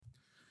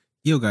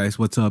Yo, guys,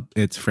 what's up?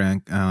 It's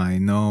Frank. I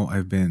know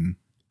I've been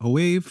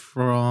away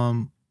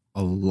from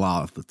a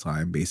lot of the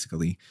time,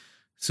 basically.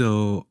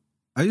 So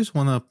I just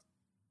want to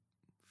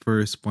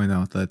first point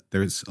out that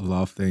there's a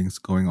lot of things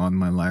going on in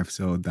my life.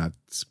 So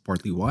that's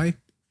partly why.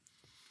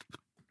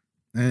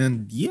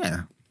 And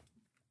yeah,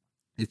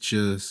 it's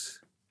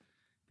just,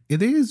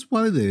 it is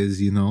what it is.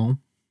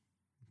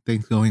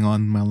 Things going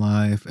on in my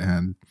life,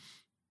 and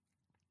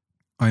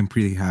I'm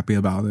pretty happy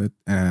about it.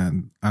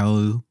 And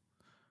I'll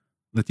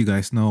let you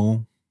guys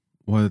know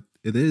what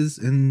it is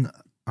in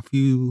a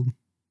few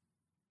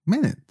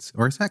minutes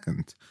or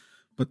seconds.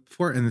 But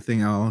for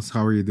anything else,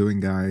 how are you doing,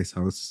 guys?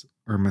 How's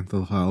our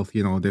mental health?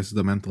 This is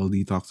the Mental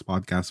Detox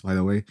podcast, by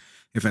the way.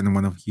 If any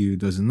one of you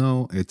doesn't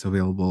know, it's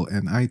available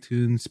in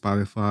iTunes,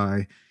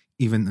 Spotify,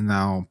 even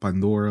now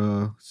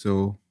Pandora.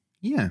 So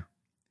yeah,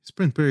 it's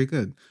been pretty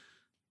good.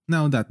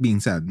 Now that being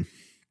said,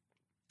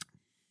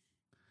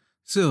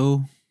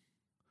 so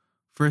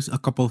first a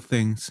couple of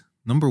things.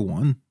 Number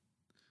one,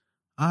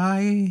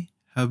 I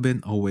have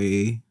been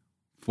away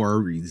for a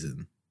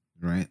reason,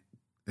 right?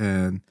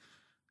 And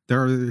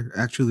there are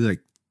actually like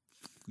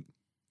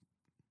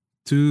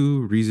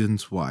two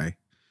reasons why.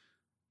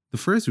 The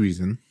first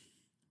reason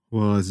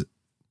was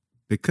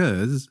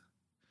because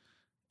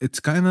it's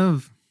kind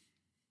of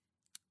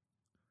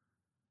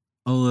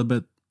a little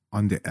bit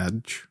on the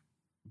edge,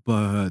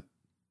 but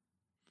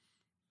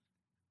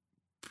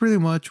pretty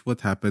much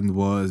what happened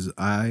was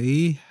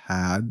I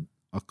had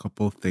a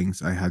couple of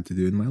things I had to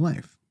do in my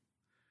life.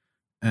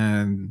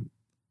 And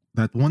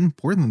that one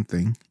important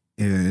thing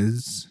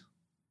is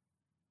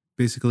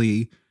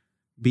basically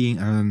being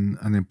an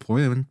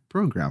unemployment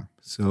program.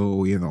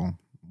 So,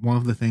 one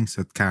of the things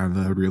that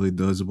Canada really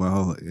does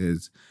well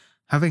is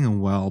having a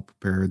well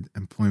prepared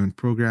employment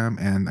program,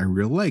 and I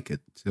really like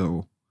it.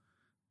 So,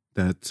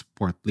 that's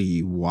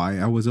partly why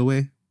I was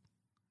away.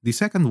 The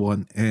second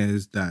one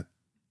is that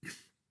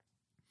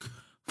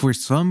for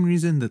some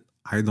reason that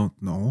I don't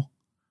know,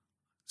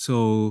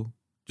 so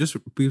just a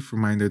brief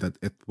reminder that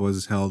it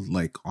was held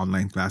like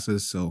online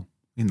classes. So,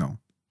 it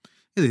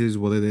is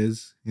what it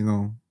is.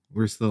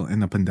 We're still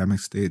in a pandemic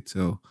state.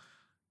 So,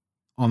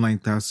 online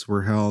tests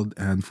were held,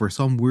 and for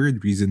some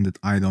weird reason that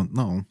I don't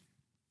know.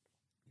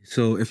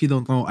 So, if you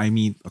don't know, I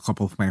meet a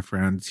couple of my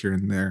friends here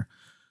and there,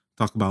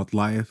 talk about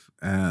life,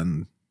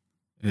 and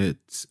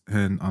it's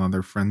in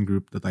another friend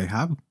group that I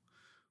have,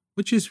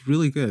 which is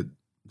really good.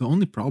 The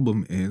only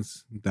problem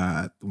is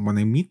that when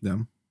I meet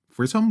them,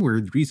 for some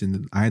weird reason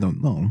that I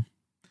don't know,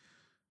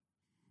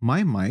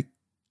 my mic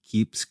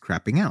keeps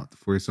crapping out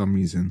for some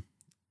reason.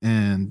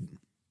 And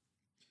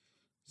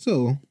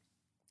so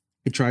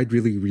I tried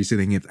really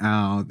reasoning it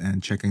out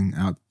and checking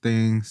out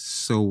things.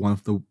 So one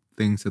of the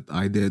things that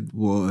I did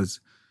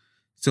was,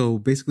 so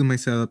basically my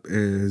setup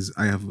is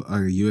I have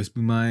a USB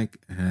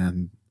mic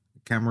and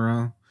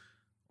camera,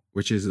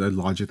 which is a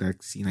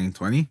Logitech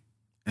C920.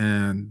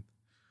 And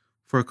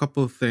for a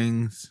couple of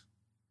things,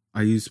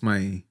 I use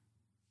my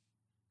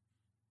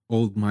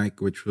old mic,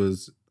 which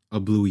was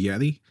a Blue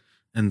Yeti,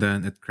 and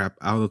then it crapped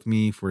out of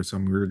me for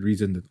some weird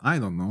reason that I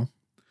don't know.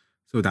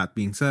 So that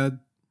being said,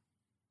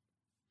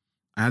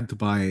 I had to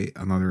buy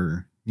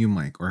another new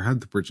mic, or I had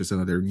to purchase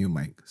another new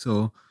mic.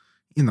 So,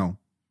 you know,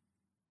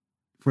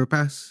 for the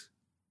past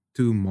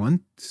 2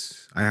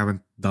 months, I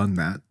haven't done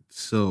that.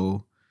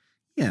 So,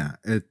 yeah,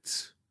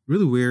 it's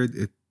really weird.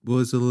 It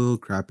was a little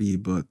crappy,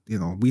 but,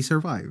 we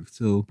survived.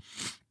 So,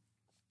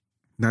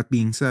 that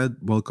being said,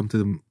 welcome to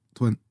the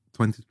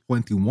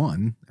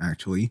 2021,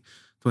 actually,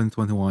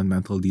 2021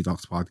 Mental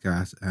Detox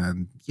Podcast.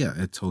 And yeah,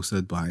 it's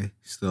hosted by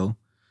still,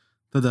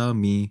 tada,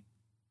 me,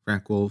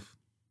 Frank Wolf,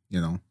 you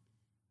know.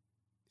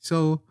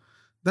 So,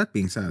 that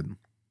being said,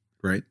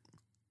 right,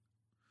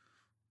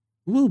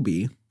 we'll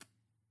be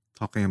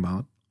talking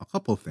about a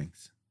couple of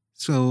things.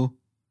 So,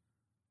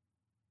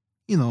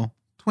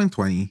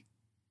 2020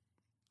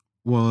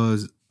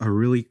 was a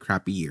really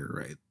crappy year,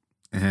 right?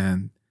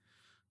 And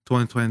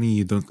 2020,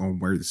 you don't know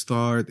where to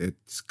start.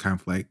 It's kind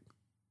of like,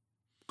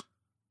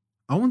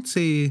 I won't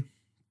say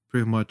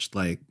pretty much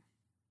like,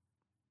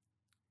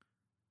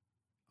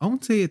 I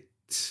won't say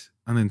it's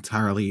an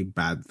entirely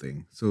bad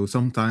thing. So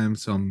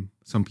sometimes some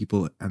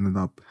people ended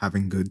up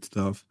having good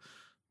stuff,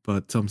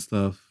 but some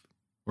stuff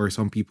or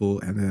some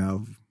people ended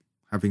up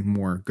having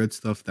more good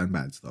stuff than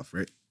bad stuff,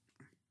 right?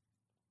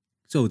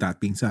 So that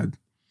being said,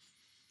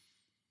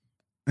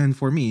 and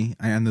for me,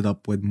 I ended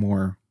up with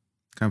more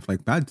kind of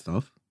like bad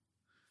stuff.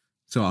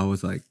 So I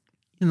was like,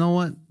 you know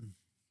what?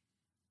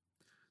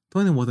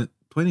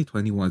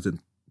 2020 wasn't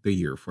the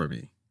year for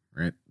me,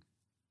 right?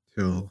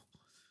 So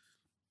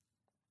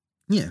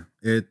yeah,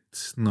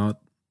 it's not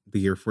the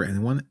year for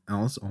anyone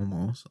else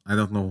almost. I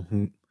don't know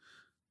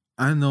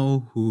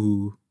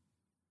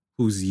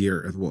whose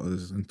year it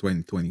was in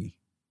 2020.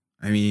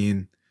 I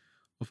mean,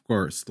 of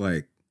course,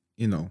 like,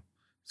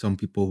 some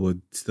people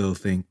would still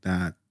think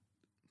that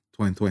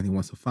 2020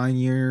 was a fine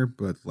year,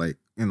 but like,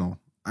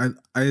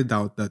 I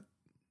doubt that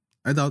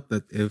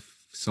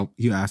if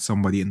you ask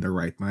somebody in their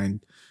right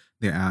mind,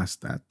 they ask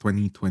that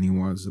 2020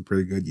 was a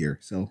pretty good year.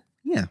 So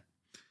yeah.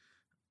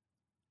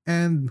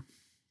 And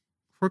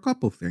for a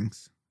couple of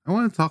things, I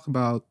want to talk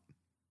about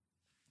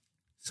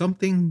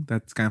something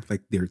that's kind of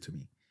like dear to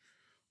me,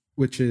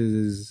 which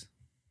is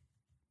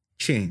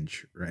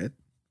change, right?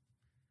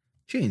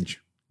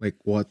 Change, like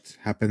what's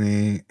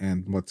happening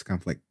and what's kind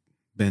of like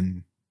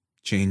been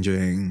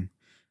changing,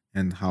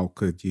 and how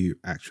could you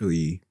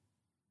actually,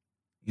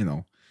 you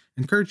know,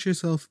 encourage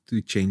yourself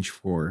to change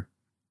for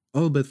a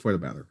little bit for the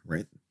better,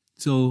 right?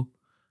 So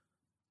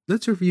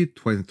let's review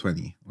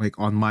 2020, like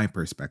on my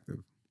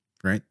perspective,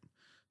 right?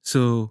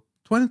 So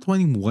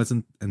 2020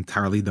 wasn't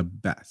entirely the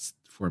best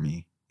for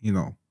me.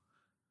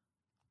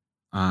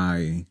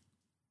 I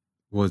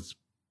was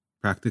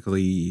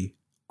practically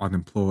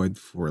unemployed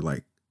for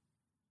like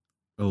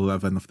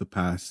 11 of the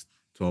past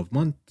 12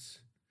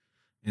 months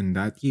in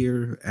that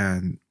year,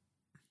 and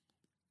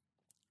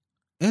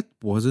it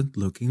wasn't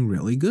looking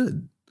really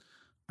good.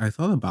 I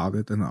thought about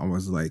it and I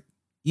was like,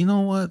 you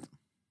know what?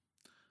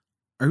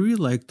 I really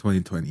like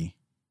 2020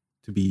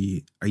 to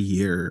be a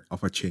year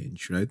of a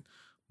change, right?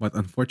 But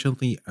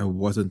unfortunately, I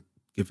wasn't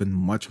given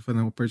much of an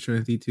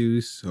opportunity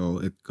to, so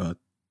it got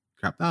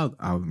crapped out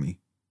of me.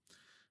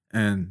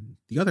 And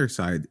the other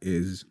side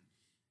is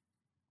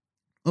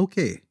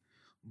okay,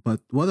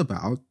 but what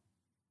about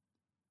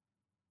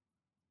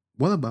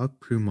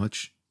pretty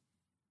much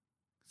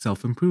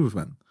self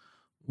improvement?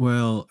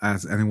 Well,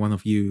 as any one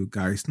of you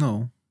guys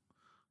know,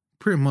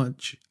 pretty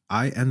much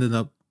it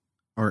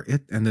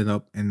ended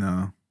up in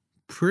a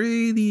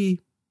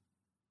pretty,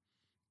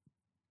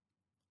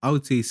 I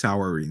would say,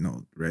 soury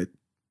note, right?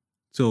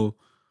 So,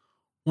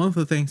 one of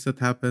the things that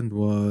happened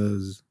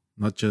was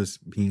not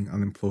just being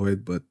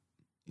unemployed, but,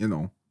 you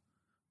know,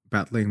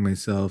 battling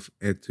myself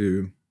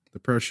into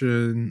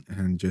depression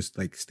and just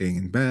like staying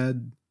in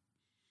bed,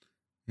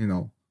 you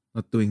know,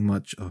 not doing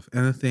much of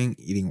anything,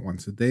 eating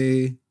once a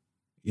day,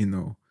 you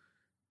know,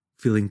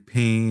 feeling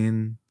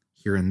pain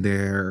here and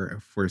there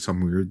for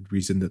some weird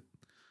reason that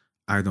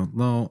I don't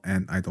know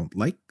and I don't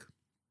like.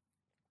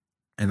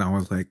 And I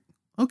was like,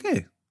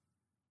 okay,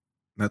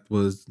 that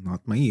was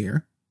not my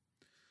year.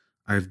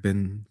 I've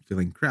been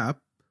feeling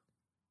crap.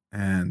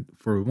 And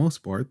for the most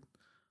part,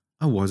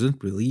 I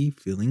wasn't really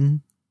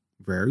feeling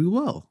very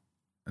well.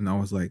 And I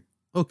was like,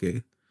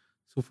 okay,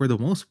 so for the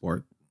most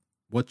part,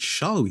 what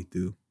shall we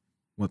do?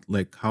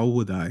 How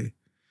would I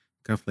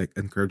kind of like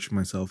encourage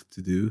myself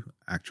to do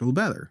actual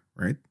better,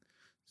 right?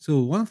 So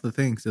one of the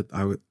things that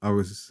I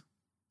was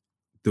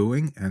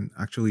doing and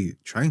actually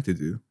trying to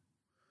do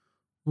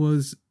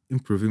was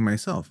improving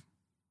myself.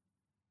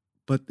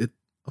 But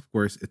of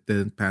course, it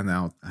didn't pan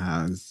out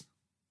as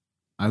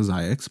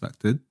I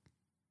expected.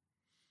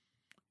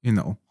 You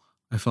know,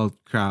 I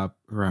felt crap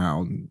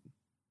around,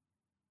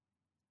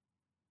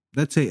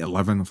 let's say,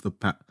 11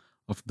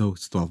 of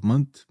those 12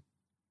 months,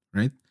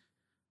 right?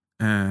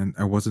 And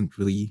I wasn't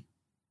really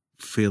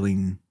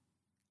feeling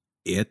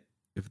it,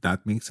 if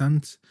that makes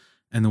sense.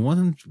 And I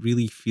wasn't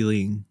really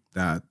feeling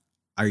that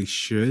I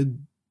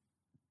should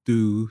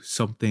do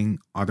something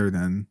other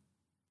than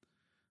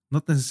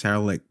not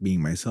necessarily like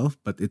being myself,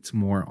 but it's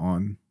more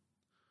on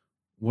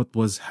what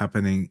was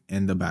happening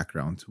in the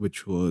background,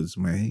 which was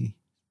my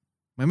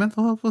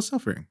mental health was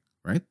suffering,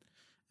 right?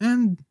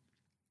 And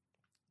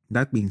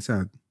that being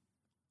said,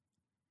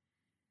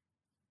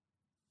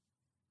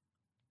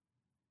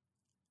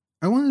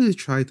 I wanted to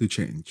try to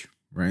change,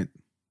 right?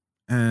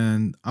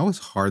 And I was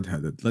hard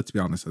headed. Let's be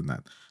honest on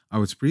that. I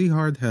was pretty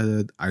hard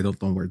headed. I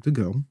don't know where to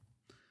go.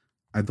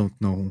 I don't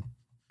know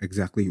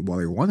exactly what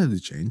I wanted to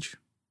change,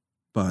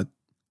 but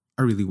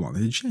I really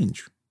wanted to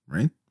change,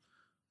 right?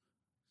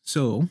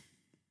 So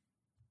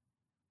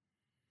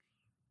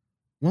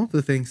one of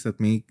the things that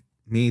made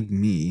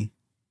me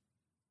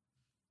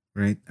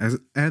right as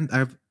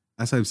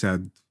I've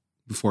said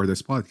before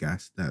this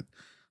podcast that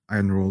I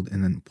enrolled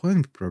in an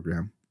employment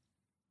program,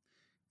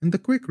 and the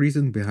quick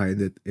reason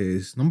behind it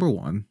is number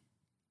one,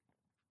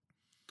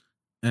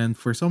 and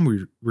for some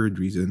weird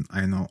reason,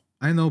 I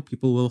know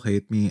people will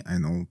hate me. I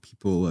know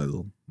people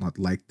will not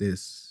like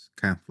this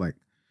kind of like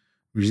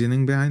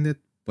reasoning behind it,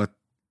 but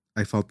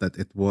I felt that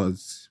it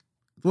was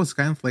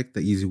kind of like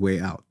the easy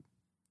way out.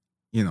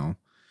 You know,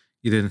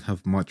 you didn't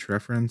have much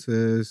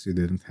references, you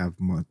didn't have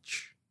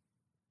much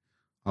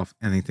of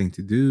anything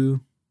to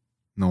do.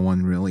 No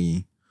one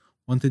really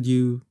wanted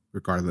you,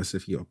 regardless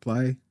if you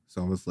apply.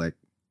 So I was like,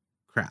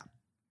 crap,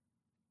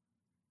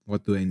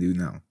 what do I do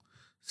now?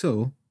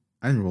 So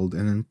I enrolled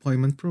in an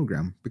employment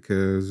program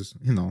because,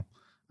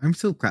 I'm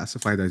still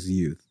classified as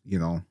youth,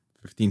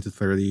 15 to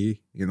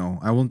 30.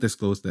 I won't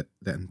disclose the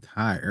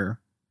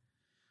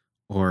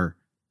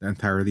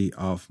entirety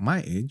of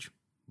my age,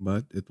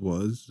 but it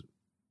was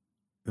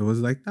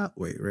like that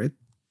way, right?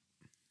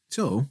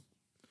 So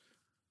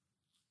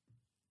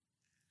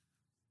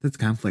that's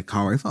kind of like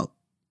how I felt.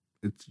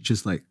 It's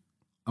just like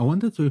I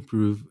wanted to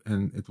improve,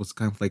 and it was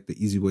kind of like the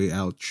easy way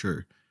out,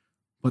 sure.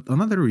 But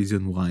another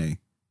reason why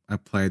I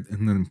applied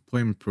in an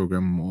employment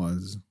program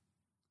was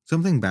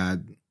something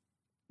bad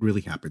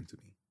really happened to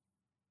me,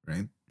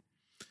 right?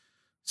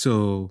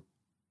 So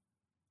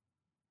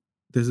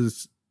this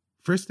is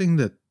first thing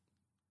that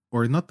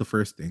or not the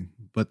first thing,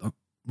 but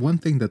one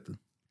thing that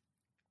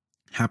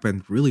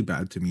happened really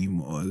bad to me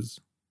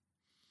was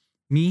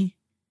me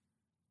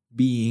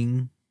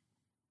being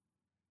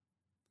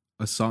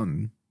a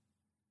son.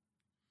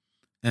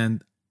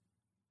 And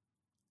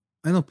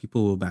I know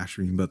people will bash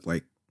me, but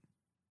like,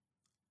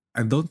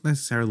 I don't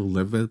necessarily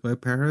live with my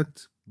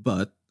parents,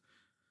 but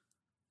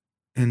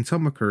in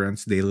some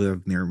occurrence, they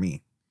live near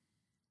me.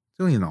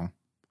 So,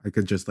 I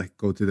could just like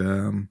go to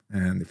them,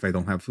 and if I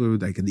don't have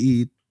food, I could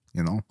eat,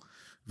 you know.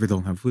 If I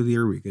don't have food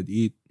here, we could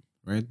eat,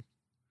 right?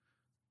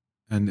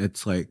 And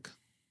it's like,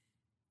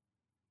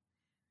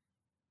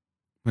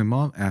 my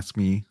mom asked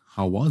me,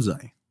 how was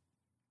I?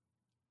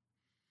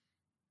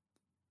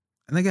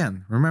 And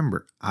again,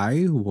 remember,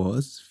 I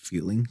was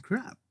feeling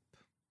crap.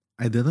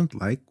 I didn't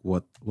like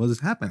what was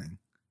happening.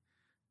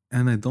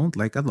 And I don't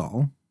like at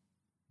all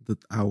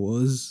that I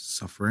was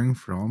suffering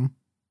from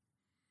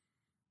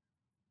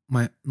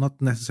my,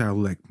 not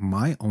necessarily like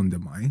my own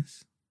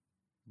demise,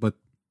 but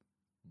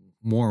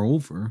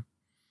moreover,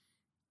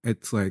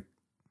 it's like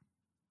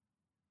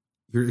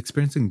you're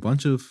experiencing a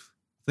bunch of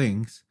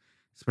things,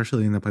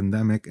 especially in a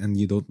pandemic, and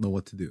you don't know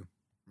what to do,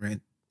 right?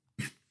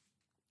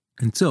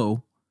 And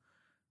so,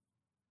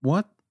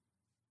 what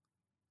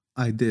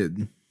I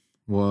did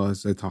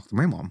was I talked to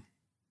my mom,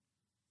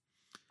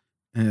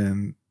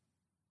 and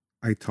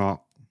I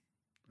talked,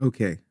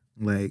 okay,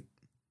 like,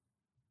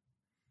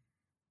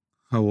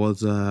 how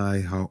was I?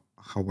 How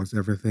was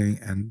everything?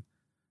 And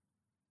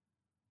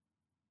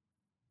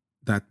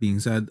that being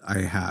said, I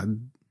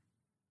had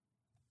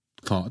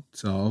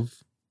thoughts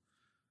of,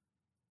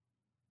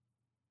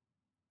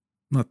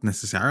 not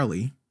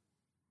necessarily,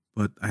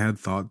 but I had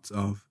thoughts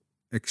of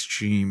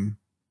extreme,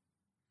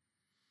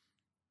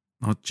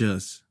 not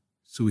just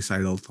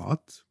suicidal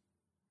thoughts,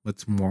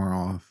 but more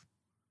of,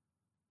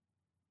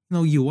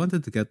 you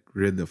wanted to get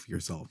rid of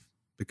yourself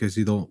because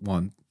you don't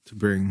want to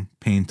bring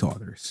pain to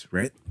others,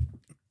 right?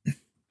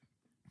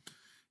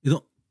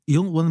 You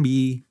don't want to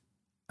be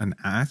an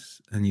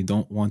ass, and you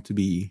don't want to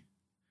be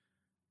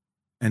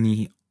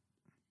any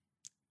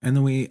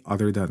way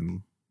other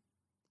than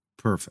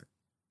perfect,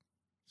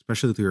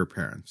 especially to your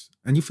parents.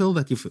 And you feel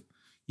that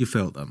you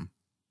failed them.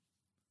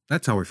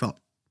 That's how I felt.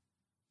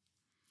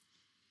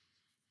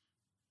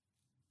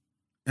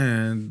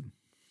 And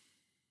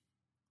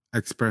I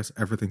expressed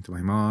everything to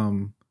my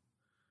mom,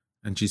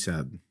 and she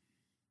said,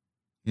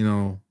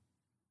 for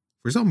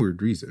some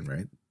weird reason,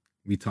 right?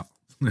 We talked.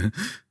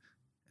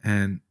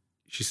 And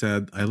she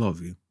said, I love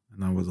you.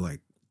 And I was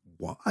like,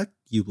 what?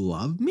 You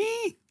love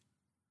me?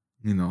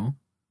 You know?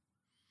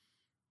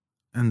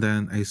 And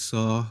then I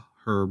saw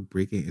her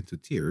breaking into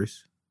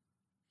tears.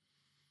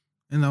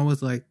 And I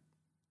was like,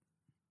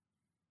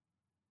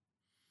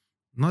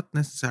 not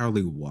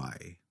necessarily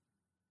why.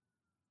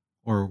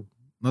 Or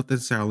not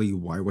necessarily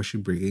why was she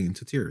breaking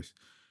into tears.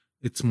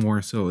 It's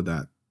more so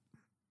that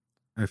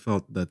I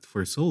felt that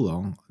for so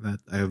long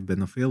that I have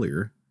been a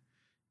failure.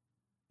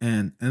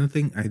 And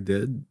anything I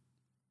did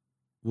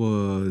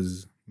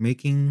was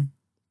making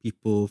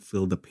people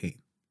feel the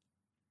pain.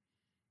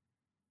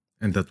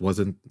 And that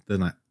wasn't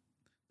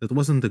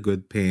the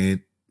good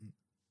pain.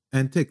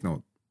 And take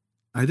note,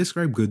 I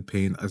describe good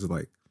pain as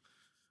like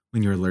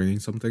when you're learning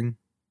something,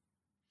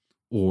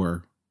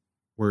 or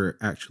we're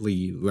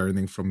actually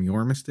learning from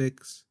your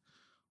mistakes,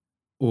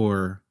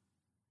 or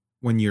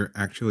when you're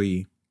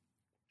actually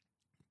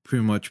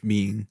pretty much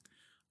being,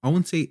 I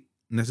wouldn't say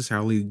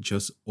necessarily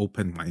just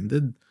open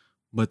minded,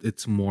 but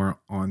it's more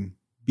on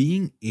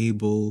being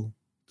able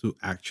to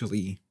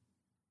actually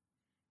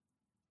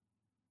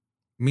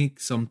make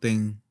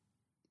something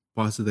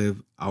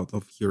positive out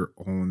of your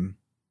own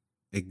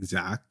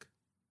exact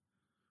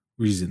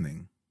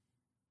reasoning.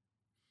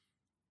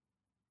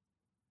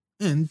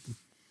 And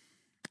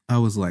I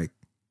was like,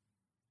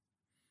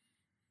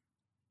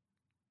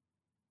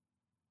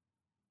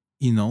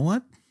 you know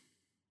what?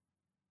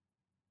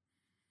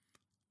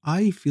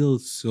 I feel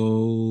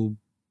so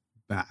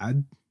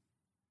bad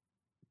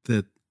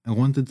that I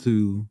wanted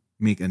to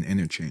make an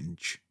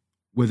interchange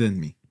within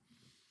me.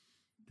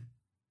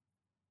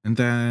 And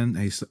then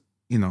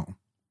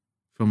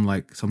from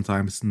like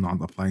sometimes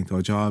not applying to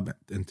a job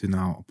and to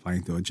now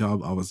applying to a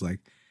job, I was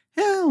like,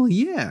 hell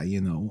yeah,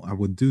 I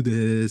would do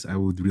this. I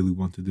would really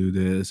want to do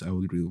this. I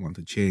would really want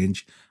to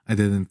change. I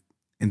didn't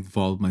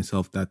involve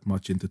myself that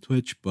much into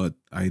Twitch, but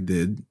I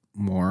did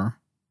more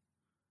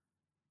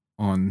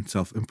on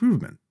self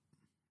improvement.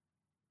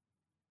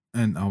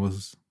 And I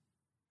was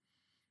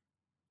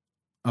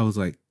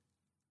like,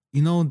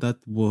 that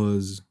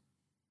was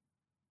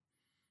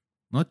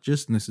not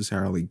just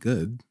necessarily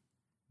good,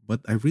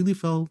 but I really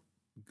felt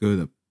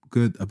good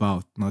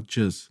about not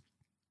just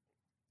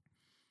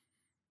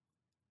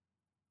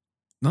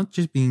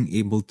being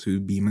able to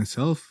be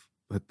myself,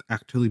 but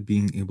actually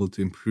being able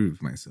to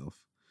improve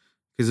myself.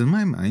 Because in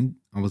my mind,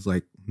 I was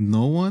like,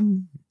 no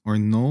one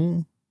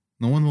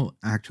will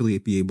actually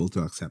be able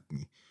to accept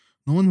me.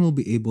 No one will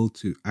be able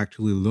to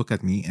actually look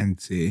at me and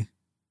say,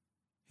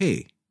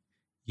 hey,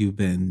 you've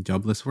been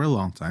jobless for a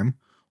long time.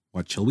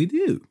 What shall we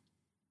do?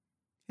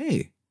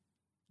 Hey,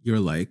 you're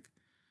like,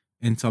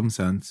 in some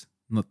sense,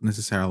 not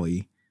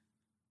necessarily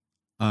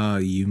a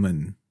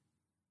human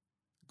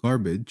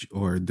garbage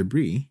or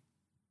debris.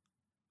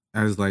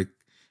 As like,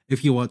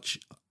 if you watch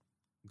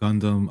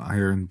Gundam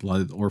Iron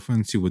Blooded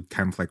Orphans, you would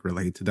kind of like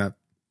relate to that,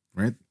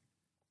 right?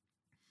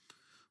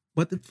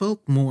 But it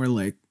felt more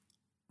like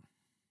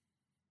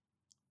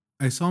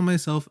I saw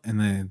myself in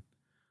a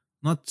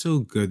not so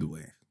good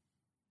way.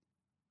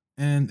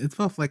 And it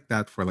felt like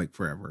that for like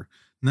forever.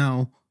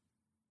 Now,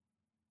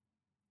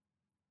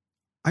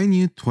 I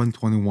knew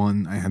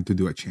 2021 I had to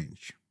do a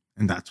change.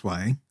 And that's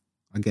why,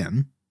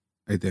 again,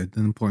 I did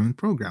an employment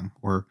program,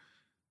 or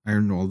I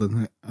enrolled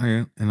in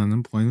an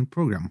employment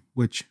program,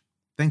 which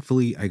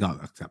thankfully I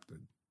got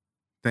accepted.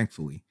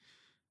 Thankfully.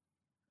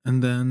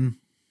 And then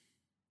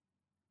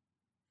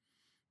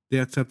they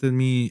accepted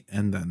me,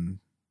 and then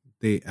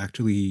they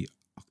actually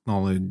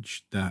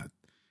acknowledged that,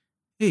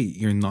 hey,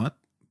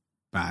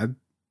 bad.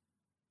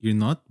 You're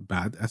not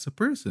bad as a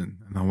person.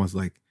 And I was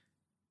like,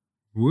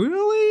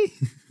 really?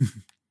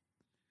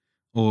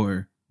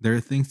 Or there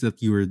are things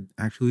that you were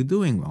actually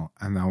doing well.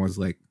 And I was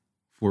like,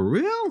 for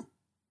real?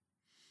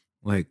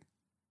 Like,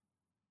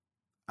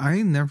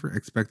 I never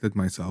expected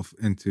myself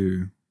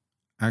into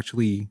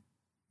actually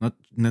not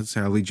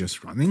necessarily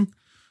just running,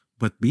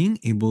 but being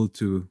able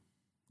to,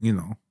 you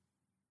know,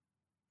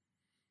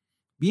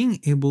 being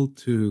able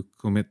to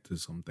commit to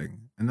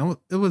something. And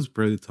it was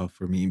pretty tough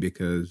for me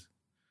because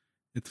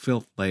it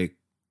felt like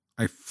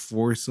I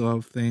forced a lot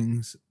of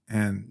things,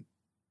 and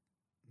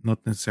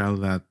not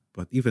necessarily that,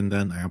 but even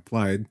then I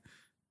applied.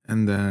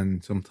 And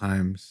then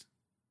sometimes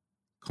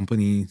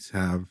companies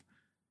have,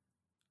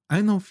 I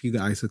don't know if you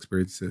guys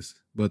experience this,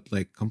 but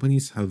like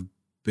companies have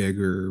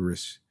bigger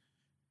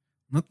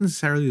not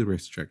necessarily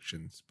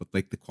restrictions, but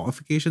like the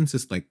qualifications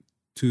is like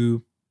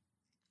too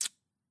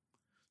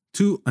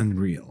too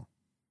unreal.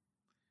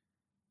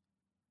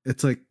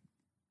 It's like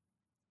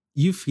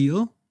you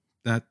feel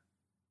that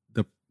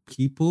the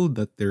people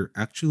that they're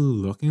actually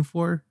looking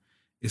for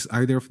is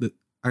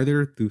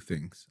either two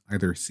things,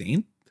 either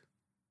saint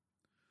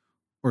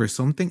or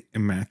something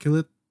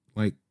immaculate,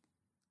 like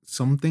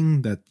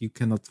something that you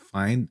cannot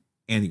find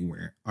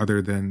anywhere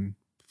other than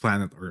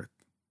planet Earth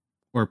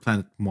or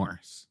planet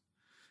Mars.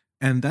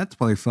 And that's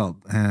what I felt.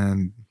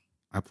 And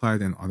I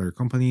applied in other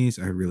companies.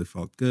 I really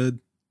felt good,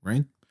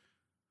 right?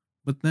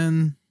 But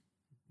then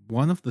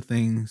one of the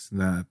things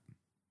that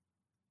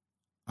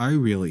I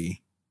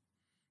really,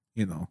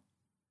 you know,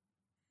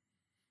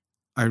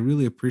 I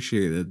really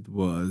appreciated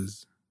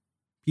was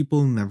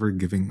people never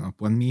giving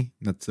up on me.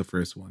 That's the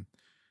first one.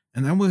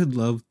 And I would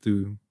love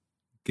to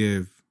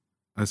give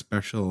a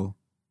special,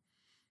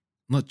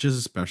 not just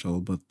a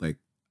special, but like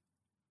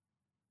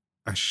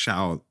a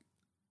shout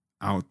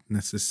out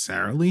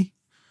necessarily.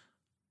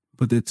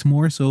 But it's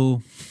more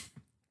so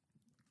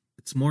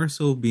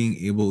being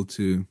able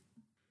to,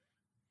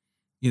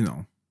 you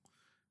know,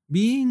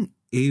 being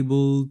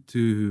able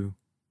to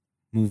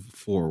move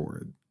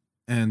forward.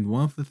 And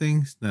one of the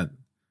things that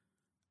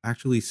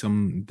actually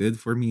some did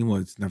for me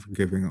was never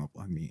giving up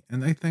on me.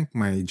 And I thank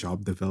my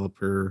job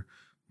developer,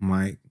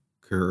 my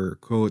career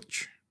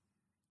coach,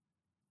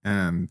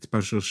 and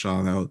special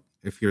shout out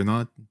if you're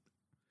not,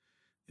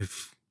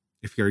 if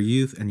you're a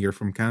youth and you're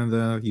from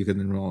Canada, you can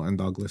enroll in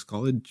Douglas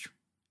College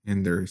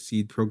in their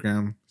seed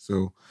program.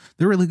 So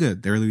they're really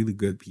good. They're really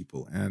good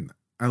people, and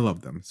I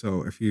love them.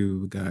 So if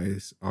you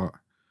guys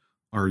are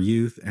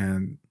youth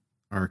and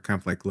are kind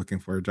of like looking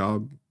for a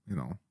job,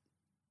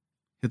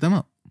 hit them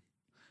up.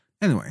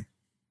 Anyway,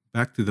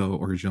 back to the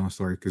original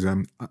story because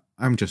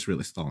I'm just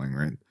really stalling,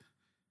 right?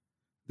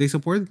 They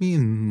supported me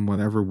in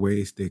whatever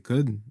ways they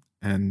could,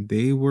 and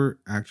they were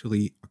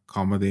actually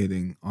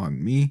accommodating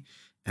on me,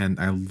 and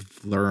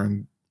I've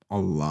learned a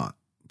lot.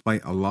 By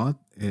a lot,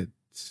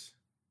 it's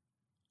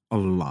a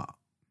lot.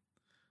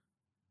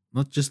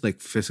 Not just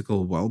like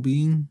physical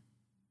well-being,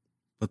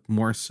 but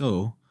more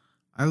so,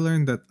 I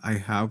learned that I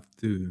have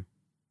to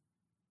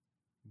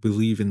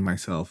believe in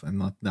myself and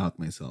not doubt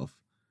myself.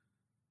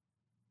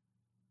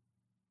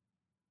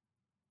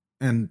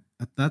 And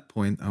at that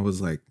point, I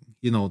was like,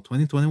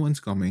 2021's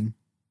coming.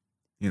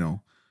 You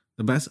know,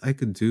 the best I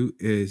could do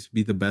is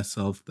be the best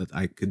self that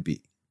I could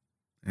be.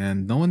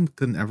 And no one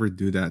can ever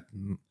do that.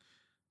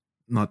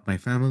 Not my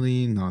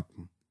family, not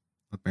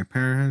my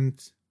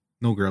parents,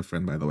 no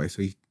girlfriend, by the way.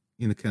 So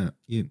you can't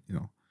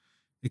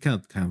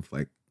kind of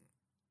like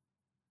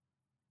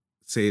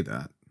say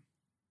that.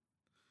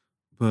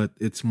 But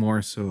it's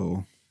more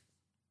so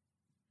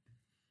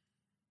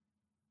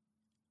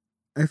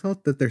I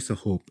felt that there's a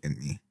hope in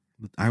me.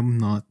 That I'm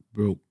not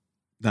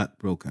that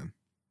broken.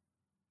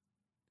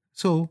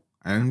 So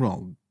I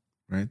enrolled,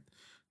 right?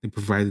 They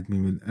provided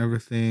me with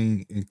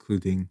everything,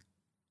 including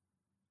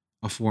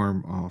a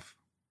form of,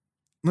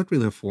 not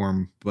really a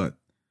form, but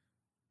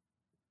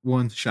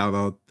one shout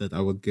out that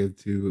I would give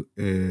to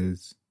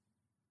is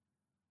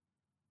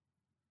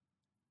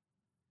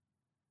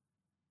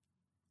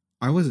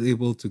I was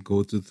able to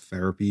go to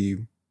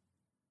therapy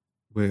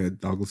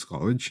with Douglas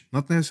College.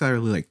 Not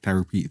necessarily like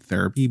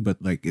therapy,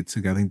 but like it's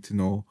a getting to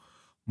know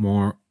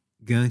more,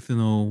 getting to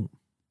know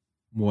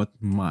what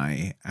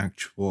my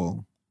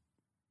actual,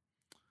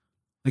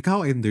 like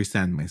how I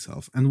understand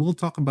myself. And we'll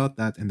talk about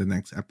that in the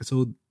next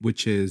episode,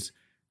 which is,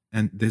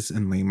 and this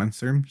in layman's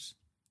terms.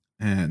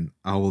 And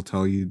I will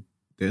tell you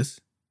this.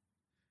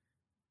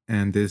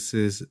 And this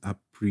is a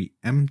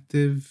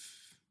preemptive,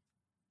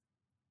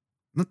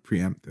 not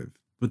preemptive,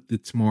 but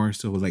it's more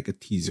so like a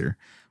teaser,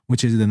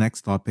 which is the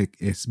next topic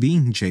is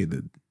being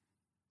jaded,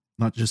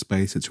 not just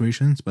by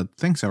situations, but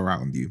things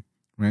around you,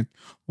 right?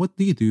 What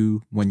do you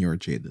do when you're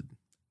jaded?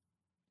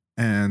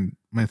 And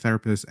my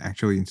therapist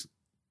actually,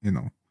 you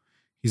know,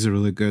 he's a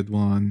really good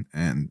one,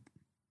 and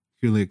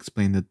he really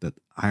explained it that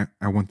I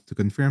wanted to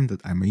confirm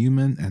that I'm a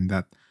human and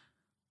that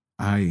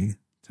I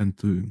tend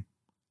to,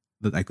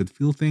 that I could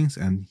feel things,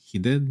 and he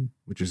did,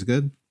 which is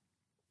good.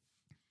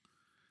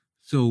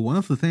 So one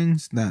of the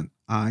things that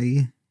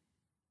I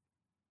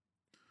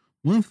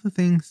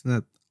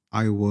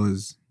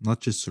was not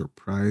just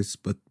surprised,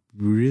 but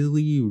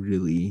really,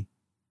 really,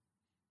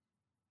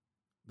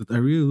 that I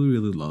really,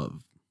 really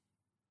love,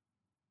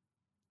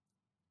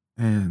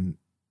 and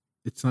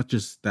it's not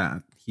just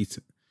that he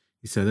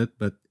said it,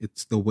 but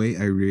it's the way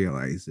I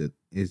realize it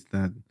is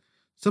that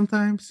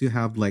sometimes you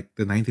have like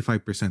the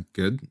 95%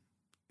 good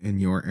in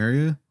your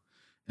area,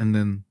 and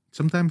then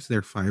sometimes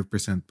they're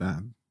 5%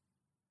 bad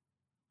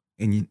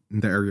in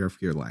the area of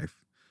your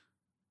life.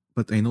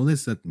 But I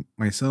noticed that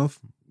myself,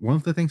 one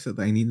of the things that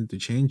I needed to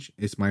change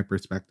is my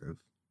perspective.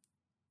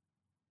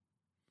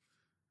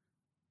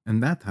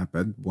 And that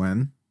happened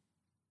when,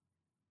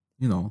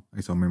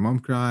 I saw my mom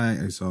cry.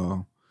 I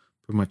saw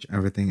pretty much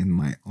everything in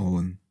my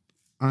own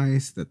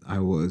eyes that I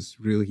was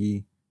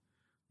really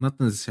not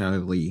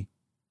necessarily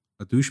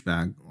a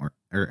douchebag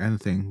or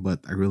anything,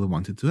 but I really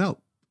wanted to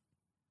help.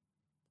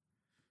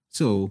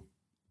 So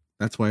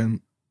that's why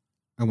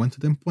I went to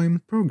the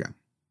employment program,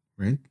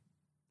 right?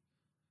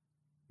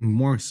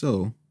 More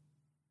so,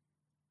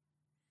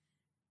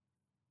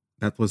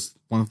 that was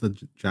one of the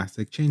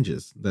drastic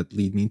changes that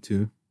lead me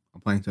to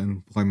applying to an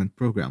employment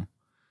program.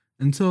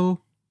 And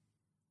so,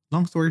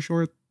 long story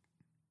short,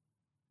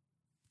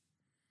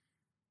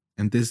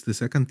 and this is the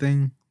second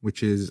thing,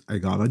 which is I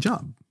got a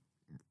job.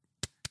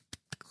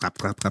 Clap,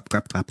 clap, clap,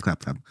 clap, clap, clap,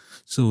 clap.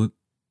 So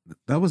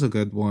that was a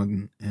good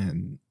one.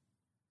 And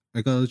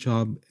I got a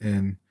job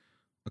in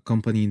a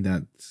company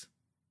that's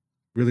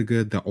really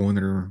good. The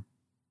owner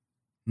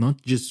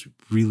not just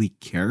really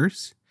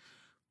cares,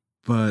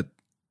 but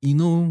you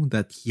know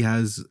that he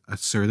has a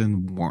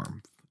certain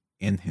warmth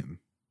in him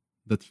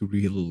that he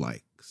really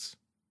likes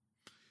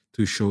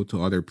to show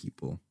to other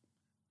people.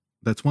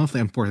 That's one of the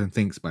important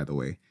things, by the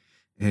way,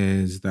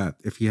 is that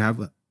if you have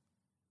a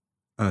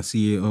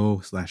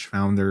CEO slash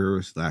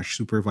founder slash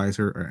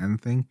supervisor or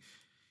anything,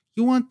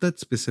 you want that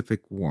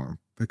specific warmth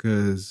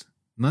because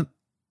not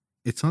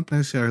it's not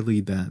necessarily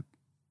that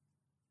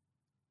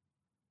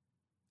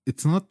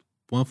it's not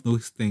one of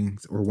those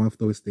things or one of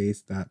those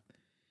days that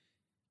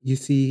you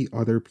see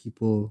other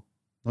people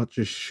not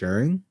just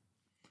sharing,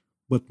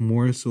 but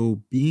more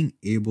so being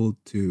able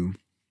to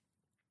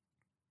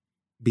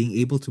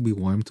be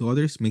warm to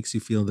others makes you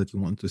feel that you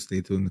want to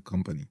stay to in the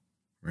company,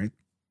 right?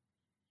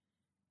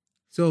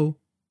 So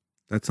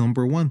that's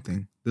number one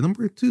thing. The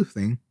number two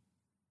thing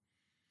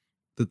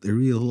that I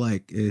really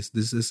like is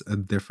this is a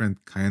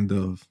different kind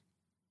of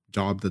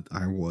job that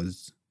I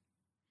was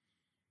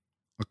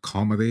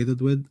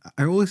accommodated with.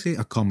 I always say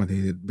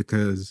accommodated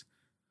because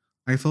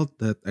I felt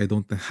that I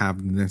don't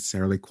have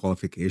necessarily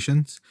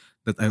qualifications,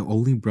 that I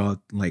only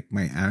brought like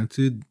my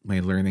attitude, my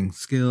learning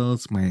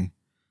skills, my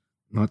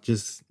not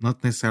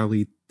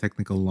necessarily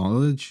technical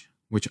knowledge,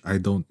 which I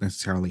don't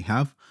necessarily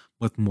have,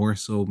 but more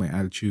so my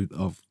attitude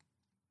of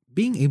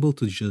being able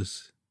to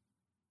just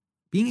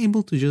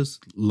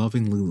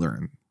lovingly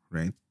learn,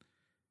 right?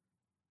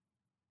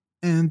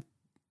 And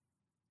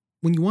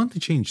when you want to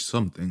change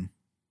something,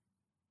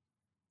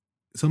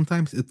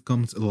 sometimes it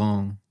comes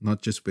along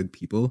not just with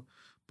people,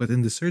 but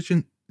in the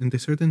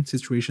certain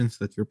situations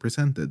that you're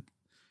presented.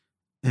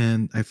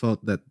 And I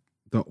felt that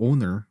the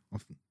owner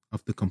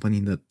of the company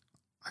that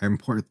I am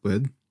part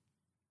with,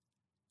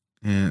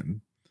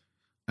 and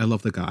I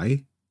love the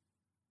guy.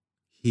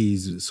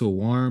 He's so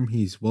warm,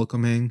 he's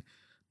welcoming.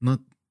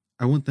 Not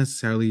I won't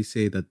necessarily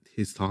say that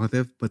he's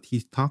talkative, but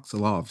he talks a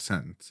lot of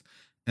sense.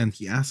 And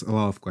he asks a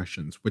lot of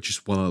questions, which is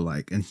what I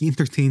like. And he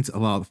entertains a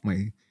lot of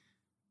my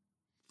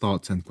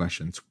thoughts and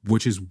questions,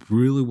 which is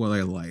really what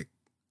I like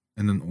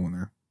in an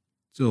owner.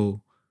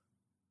 So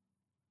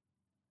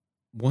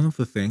one of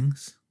the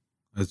things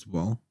as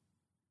well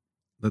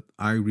that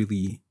I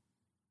really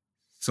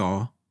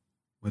saw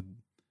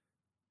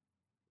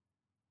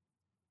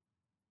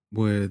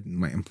with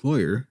my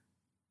employer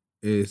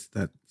is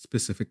that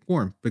specific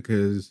warmth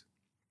because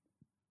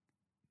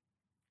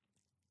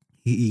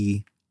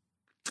he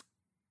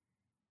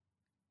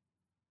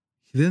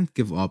he didn't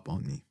give up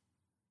on me.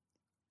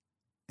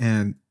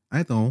 And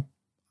I know,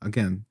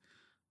 again,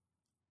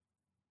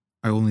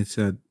 I only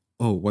said,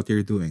 "Oh, what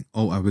you're doing?"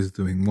 Oh, I was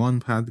doing one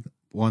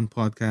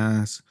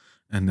podcast,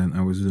 and then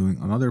I was doing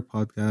another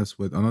podcast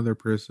with another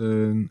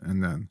person,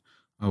 and then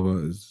I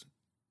was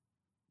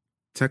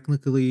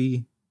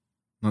technically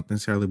not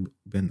necessarily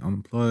been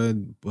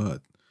unemployed,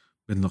 but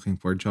been looking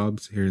for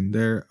jobs here and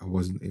there. I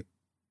wasn't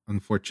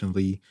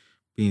unfortunately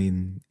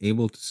being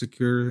able to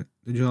secure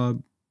the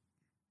job,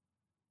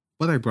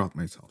 but I brought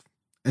myself,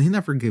 and he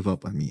never gave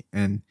up on me,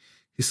 and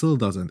he still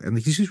doesn't. And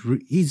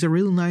he's a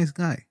real nice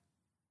guy.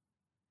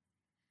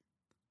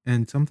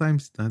 And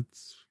sometimes the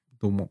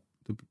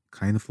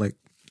kind of like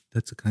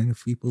that's the kind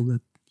of people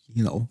that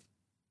you know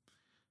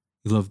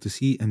you love to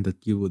see and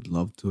that you would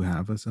love to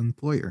have as an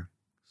employer.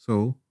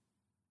 So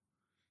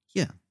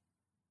yeah,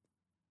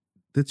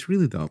 that's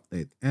really the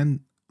update.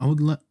 And I would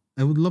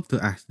love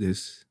to ask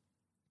this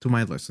to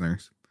my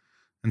listeners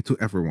and to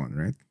everyone,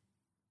 right?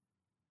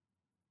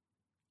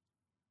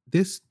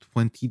 This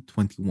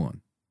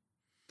 2021,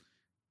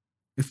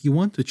 if you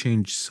want to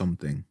change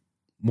something,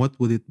 what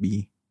would it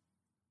be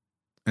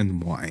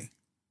and why?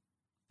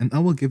 And I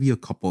will give you a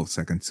couple of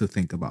seconds to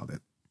think about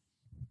it.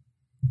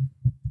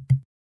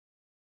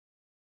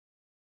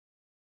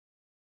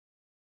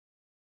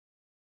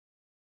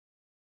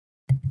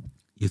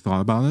 You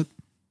thought about it?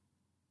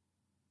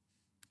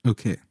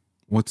 Okay,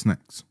 what's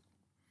next?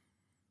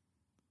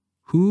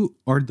 Who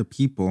are the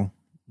people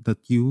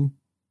that you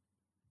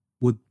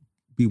would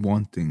be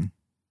wanting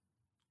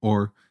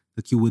or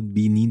that you would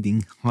be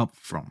needing help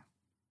from?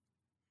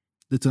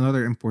 That's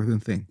another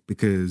important thing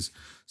because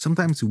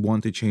sometimes you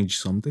want to change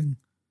something,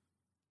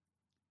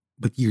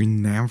 but you're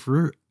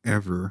never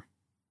ever,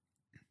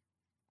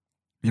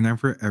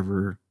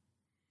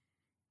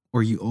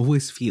 or you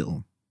always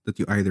feel that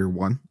you either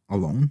one,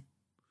 alone,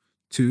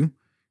 two,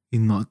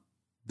 you're not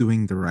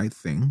doing the right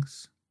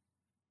things,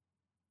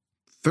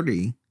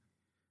 three,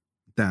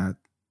 that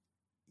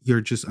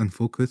you're just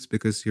unfocused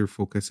because you're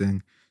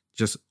focusing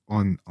just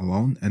on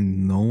alone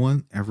and no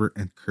one ever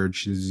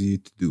encourages you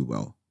to do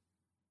well.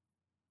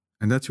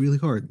 And that's really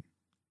hard.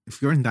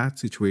 If you're in that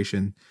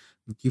situation,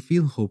 that you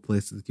feel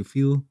hopeless, that you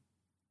feel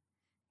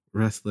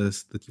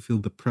restless, that you feel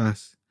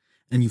depressed,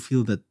 and you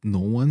feel that no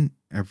one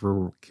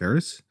ever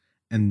cares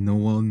and no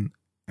one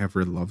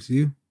ever loves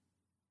you,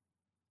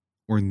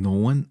 or no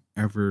one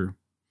ever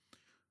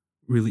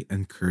really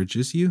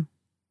encourages you,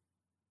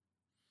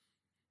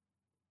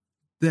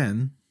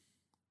 then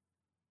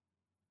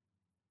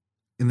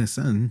in a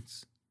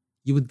sense,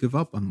 you would give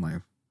up on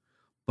life.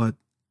 But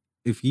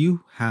if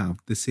you have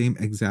the same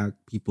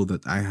exact people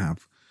that I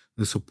have,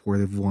 the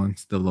supportive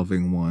ones, the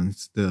loving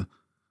ones, the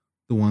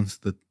ones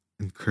that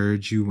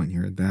encourage you when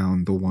you're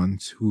down, the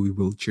ones who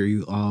will cheer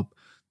you up,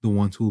 the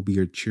ones who will be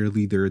your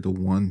cheerleader, the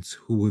ones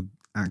who would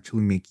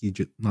actually make you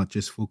not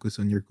just focus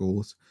on your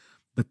goals,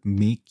 but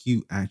make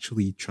you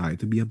actually try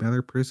to be a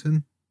better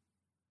person,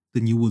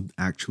 then you would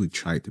actually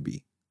try to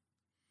be.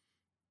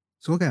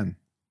 So, again,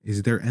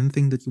 is there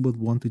anything that you would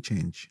want to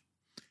change?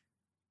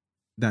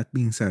 That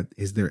being said,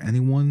 is there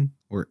anyone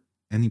or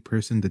any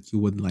person that you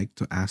would like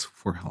to ask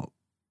for help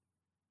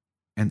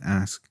and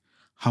ask,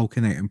 how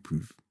can I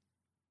improve?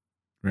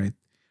 Right?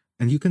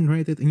 And you can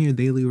write it in your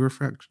daily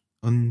reflection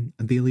on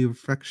a daily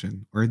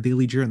reflection or a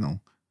daily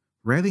journal.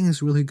 Writing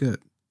is really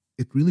good.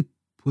 It really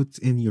puts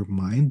in your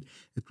mind,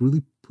 it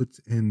really puts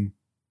in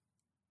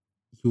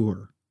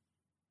your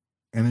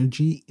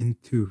energy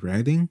into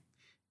writing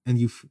and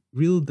you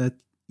feel that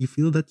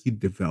you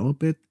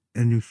develop it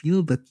and you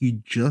feel that you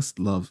just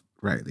love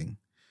writing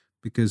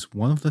because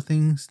one of the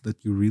things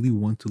that you really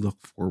want to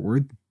look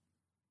forward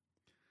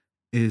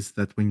is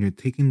that when you're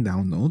taking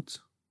down notes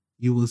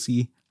you will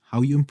see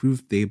how you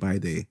improve day by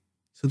day.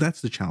 So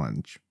that's the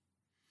challenge.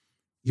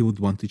 You would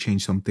want to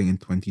change something in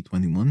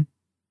 2021,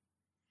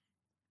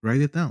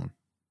 write it down.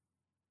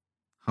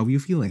 How are you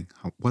feeling?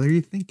 What are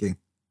you thinking?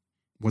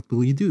 What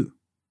will you do?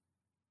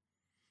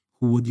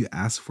 Who would you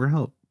ask for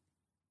help?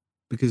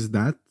 Because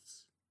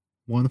that's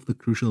one of the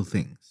crucial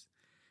things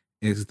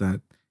is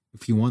that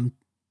if you want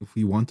if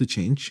we want to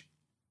change,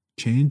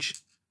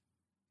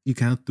 you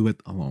cannot do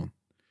it alone.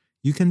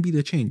 You can be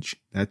the change.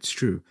 That's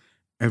true.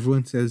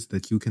 Everyone says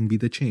that you can be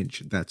the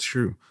change. That's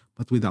true.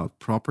 But without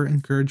proper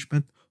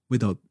encouragement,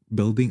 without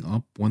building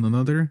up one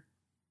another,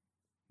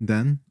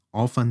 then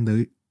all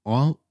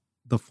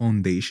the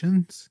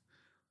foundations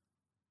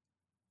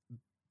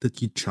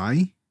that you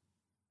try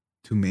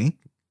to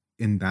make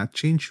in that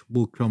change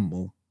will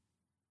crumble.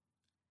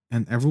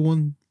 And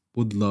everyone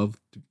would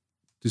love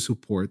to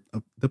support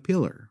the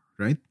pillar,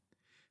 right?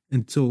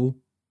 And so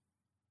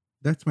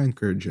that's my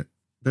encouragement.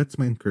 That's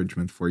my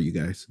encouragement for you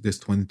guys this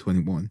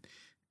 2021.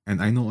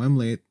 And I know I'm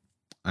late.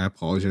 I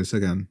apologize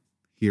again.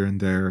 Here and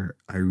there,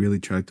 I really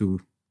try to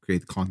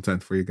create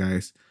content for you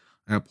guys.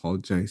 I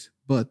apologize.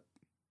 But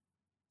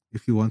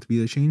if you want to be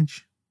the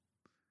change,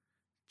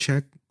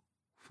 check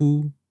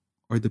who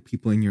are the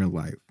people in your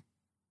life.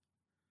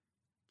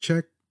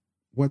 Check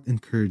what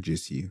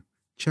encourages you.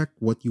 Check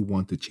what you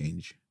want to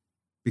change.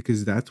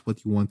 Because that's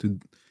what you want to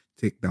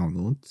take down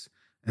notes.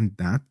 And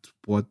that's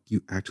what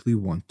you actually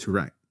want to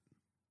write.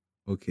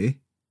 Okay?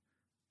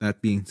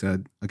 That being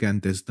said, again,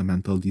 this is the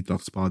Mental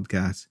Detox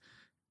Podcast.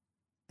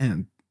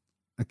 And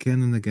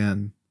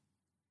again,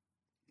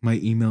 My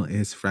email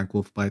is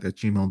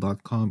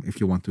frankwolfbite@gmail.com if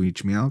you want to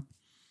reach me out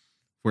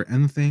for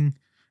anything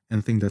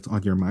that's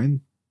on your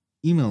mind.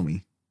 Email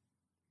me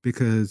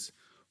because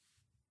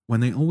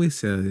when I always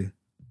say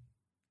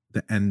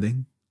the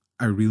ending,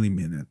 I really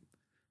mean it.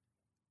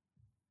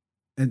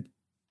 And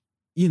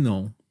you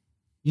know,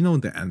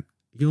 the end.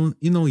 You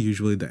know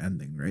usually the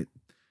ending, right?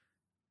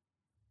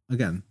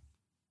 Again,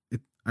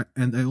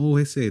 and I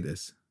always say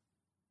this: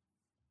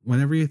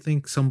 whenever you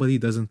think somebody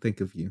doesn't think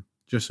of you,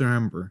 just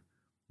remember,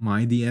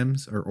 my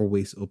DMs are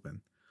always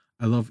open.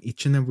 I love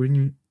each and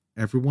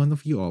every one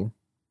of you all.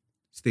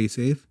 Stay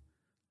safe.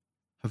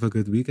 Have a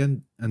good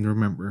weekend, and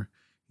remember,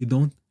 you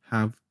don't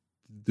have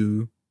to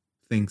do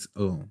things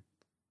alone.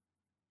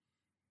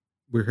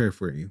 We're here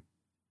for you.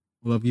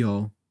 Love you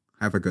all.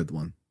 Have a good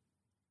one.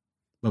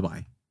 Bye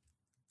bye.